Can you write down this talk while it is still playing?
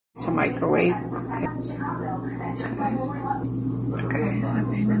Sa microwave. Okay,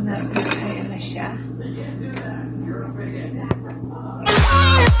 natin na natin. Ayan na siya.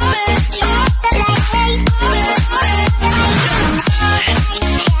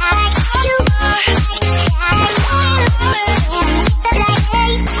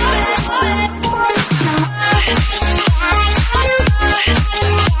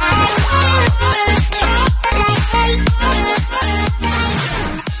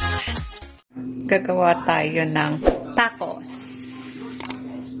 Gagawa tayo ng tacos.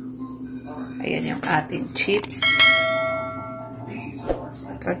 Ayan yung ating chips.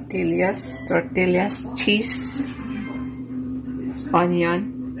 Tortillas, cheese,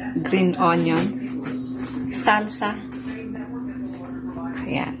 onion, green onion, salsa.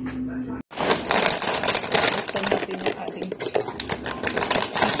 Ayan. Ito natin yung ating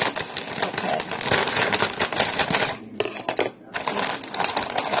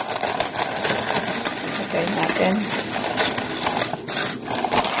natin.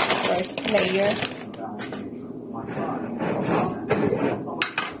 First layer.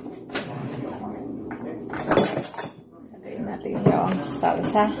 Lagay natin yung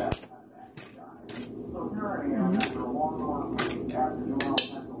salsa.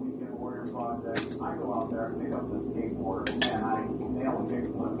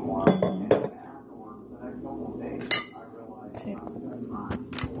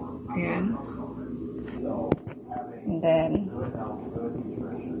 Ayan. And then,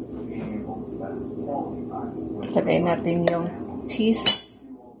 lagay natin yung cheese.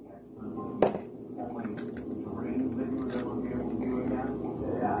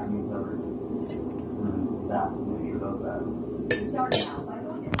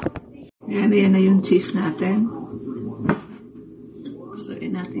 Ayan na yung cheese natin. So,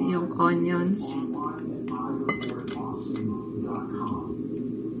 ayan natin yung onions.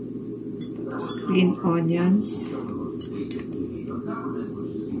 Green onions.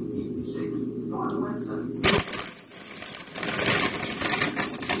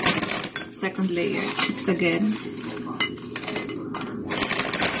 Second layer, chips again.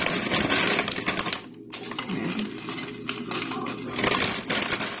 Ayan.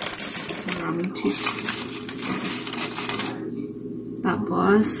 Maraming chips.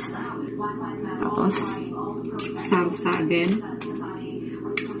 Tapos salsa again.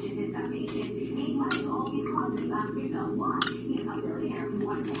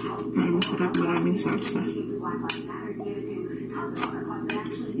 Masarap, maraming salsa.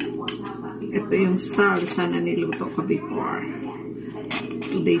 Ito yung salsa na niluto ko before.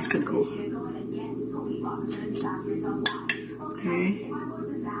 2 days ago. Okay.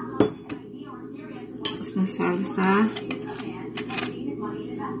 Tapos na salsa.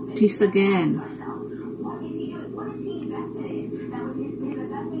 Cheese again.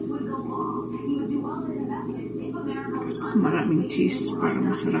 Maraming cheese para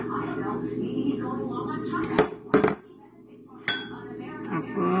masarap.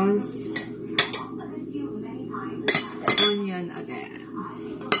 Tapos onion again.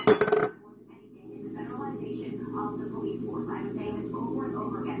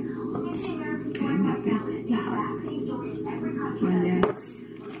 Ayan natin lahat. Onions.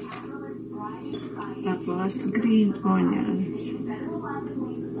 Tapos green onions.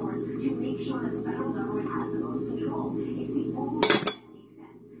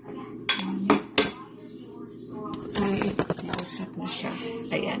 Okay, nausap na siya.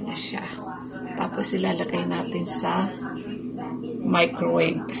 Ayan na siya. Tapos ilalagay natin sa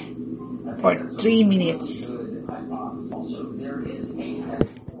microwave for 3 minutes.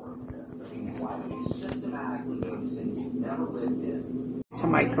 Sa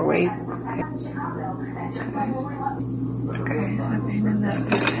microwave. Okay, natin na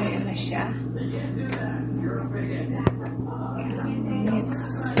natin. Ayan na siya. Ilang minutes.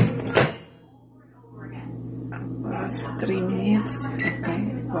 Tapos 3 minutes. Okay,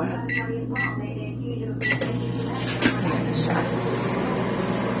 what? Ayan na siya.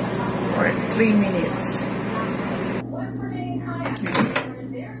 For 3 minutes.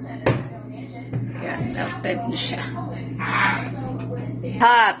 Ayan, melted na siya.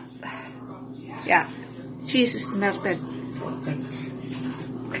 Hot. Yeah, cheese is melted.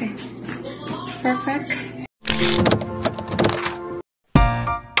 Okay, perfect.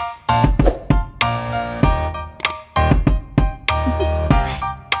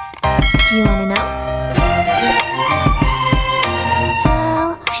 Do you want to know?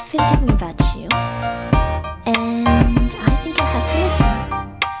 Well, I've been thinking about you, and I think you'll have to listen,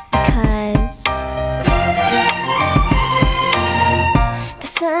 because the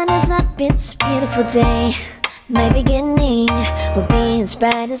sun is up, it's a beautiful day. My beginning will be as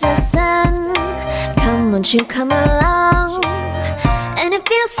bright as the sun. Come, won't you come along? And it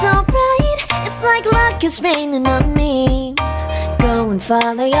feels so bright, it's like luck is raining on me. Go and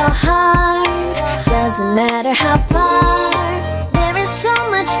follow your heart, doesn't matter how far. There is so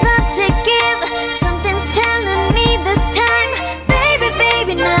much love to give, something's telling me this time. Baby,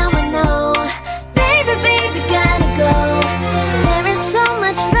 baby, now I know. Baby, baby, gotta go. There is so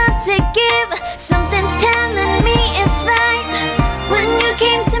much love to give, something's telling me it's right. When you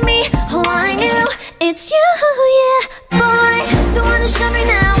came to me, oh I knew it's you, yeah, boy. The one to show me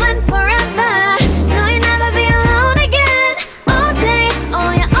now and forever. No, you'll never be alone again. All day,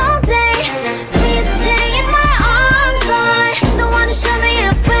 oh yeah, all day. Please stay in my arms, boy. The one to show me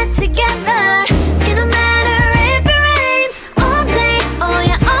if we're together. It don't matter if it rains. All day, oh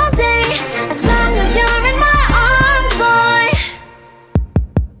yeah, all day. As long as you're in my arms, boy.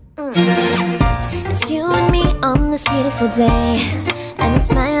 It's you and me on this beautiful day, and it's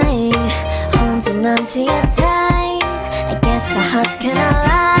smiling, holding on to your tight. I guess our hearts cannot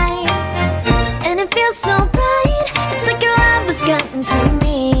lie, and it feels so bright. It's like your love has gotten to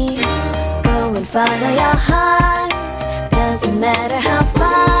me. Go and follow your heart, doesn't matter how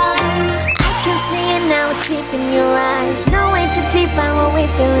far. I can see it now, it's deep in your eyes. No way to define what we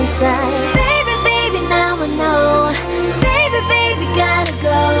feel inside. Baby, baby, now I know. Baby, baby, gotta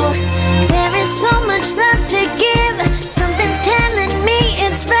go. There is so much love to give, something's telling me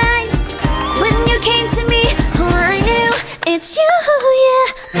it's right. When you came to me, oh I knew it's you, yeah,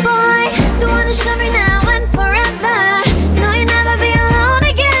 boy. The one to show me now and forever. No, you'll never be alone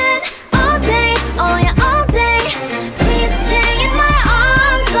again. All day, oh yeah, all day. Please stay in my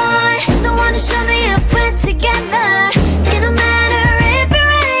arms, boy. The one to show me if we're together. It don't matter if it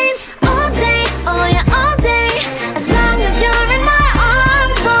rains. All day, oh yeah, all day. As long as you're in my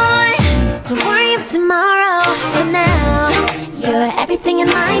arms, boy. Don't worry of tomorrow, for now you're everything in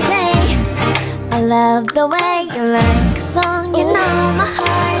my day. I love the way you like a song, you know my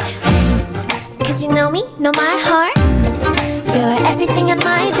heart. Cause you know me, know my heart. You're everything in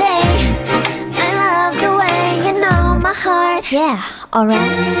my day. I love the way you know my heart. Yeah, alright.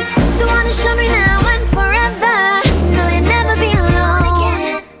 The one to show me now and forever. No, you'll never be alone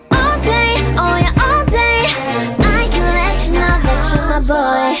again. All day, oh yeah, all day. I can let you know that you're my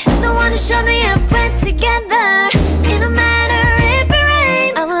boy. The one to show me if we're together. It don't matter if it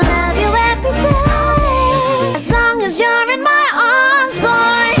rains. I will love you every day. As long as you're in my arms,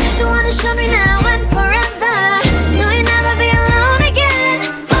 boy. The one to show me now and forever. No, you'll never be alone again.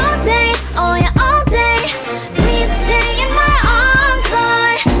 All day, oh yeah, all day. Please stay in my arms,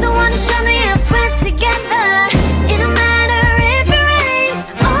 boy. The one to show me if we're together. It don't matter if it rains.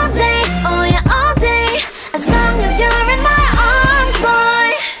 All day, oh yeah, all day. As long as you're in my arms, boy.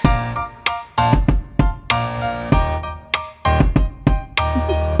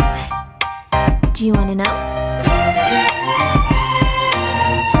 Do you wanna know?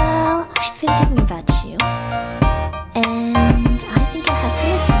 Well, I've been thinking about you, and I think I have to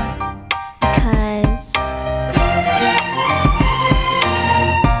listen, because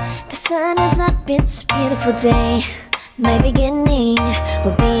the sun is up, it's a beautiful day. My beginning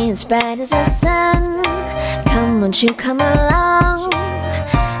will be as bright as the sun. Come, won't you come along?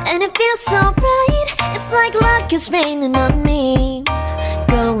 And it feels so bright, it's like luck is raining on me.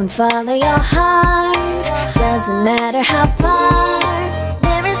 Go and follow your heart, doesn't matter how far.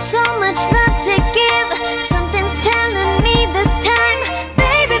 There is so much love to give, something's telling me this time.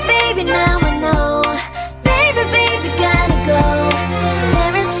 Baby, baby, now I know. Baby, baby, gotta go.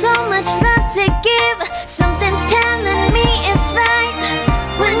 There is so much love to give, something's telling me it's right.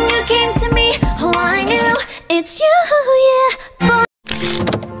 When you came to me, oh I knew it's you, yeah, boy.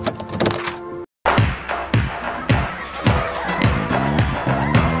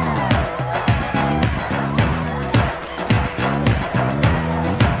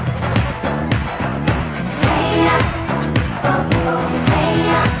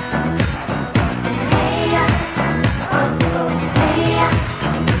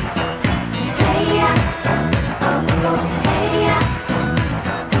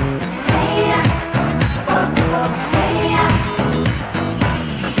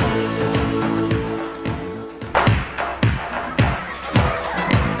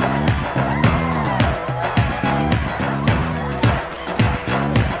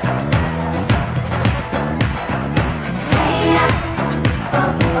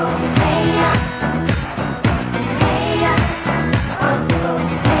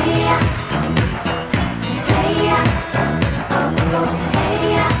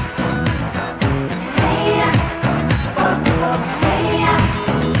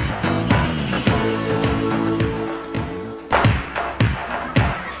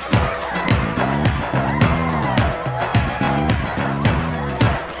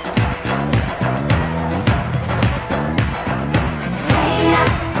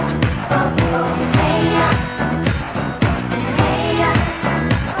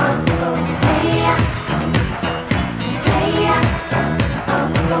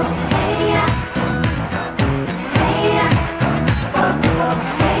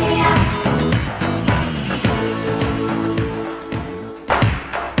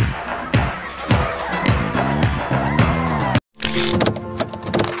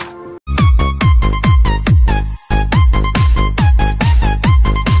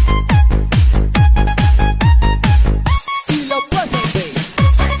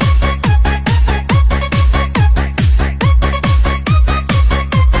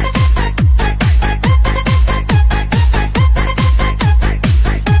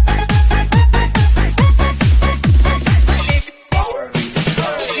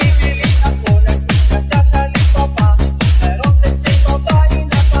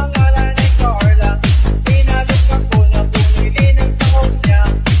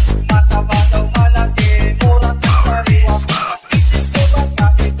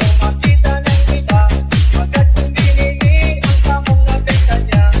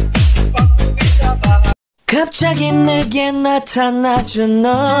 갑자기 내게 나타나준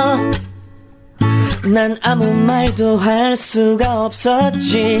너, 난 아무 말도 할 수가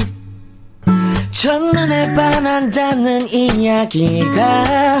없었지. 첫눈에 반한다는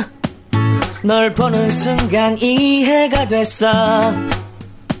이야기가 널 보는 순간 이해가 됐어.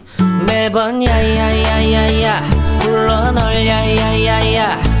 매번 야야야야야 불러 널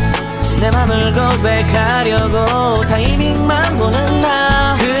야야야야, 내 맘을 고백하려고 타이밍만 보는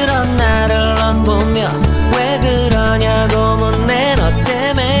나. 그런 나를 넌 보며 왜 그러냐고 묻네. 너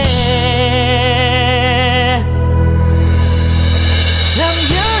때문에 I'm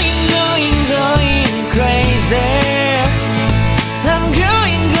going crazy. I'm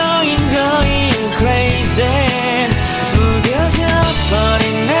going crazy. 무뎌져 버린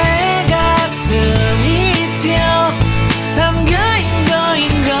내 가슴이 뛰어. I'm going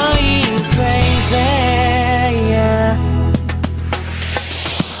crazy, yeah.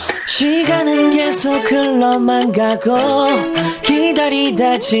 시간은 계속 흘러만 가고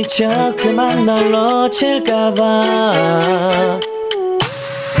기다리다 지쳐 그만 널 놓칠까봐.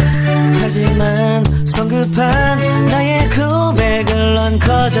 하지만 성급한 나의 고백을 넌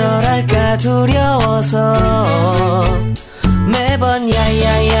거절할까 두려워서 매번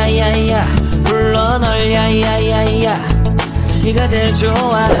야야야야야 불러 널 야야야야. 네가 제일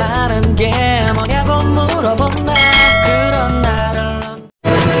좋아하는 게 뭐냐고 물어본 너.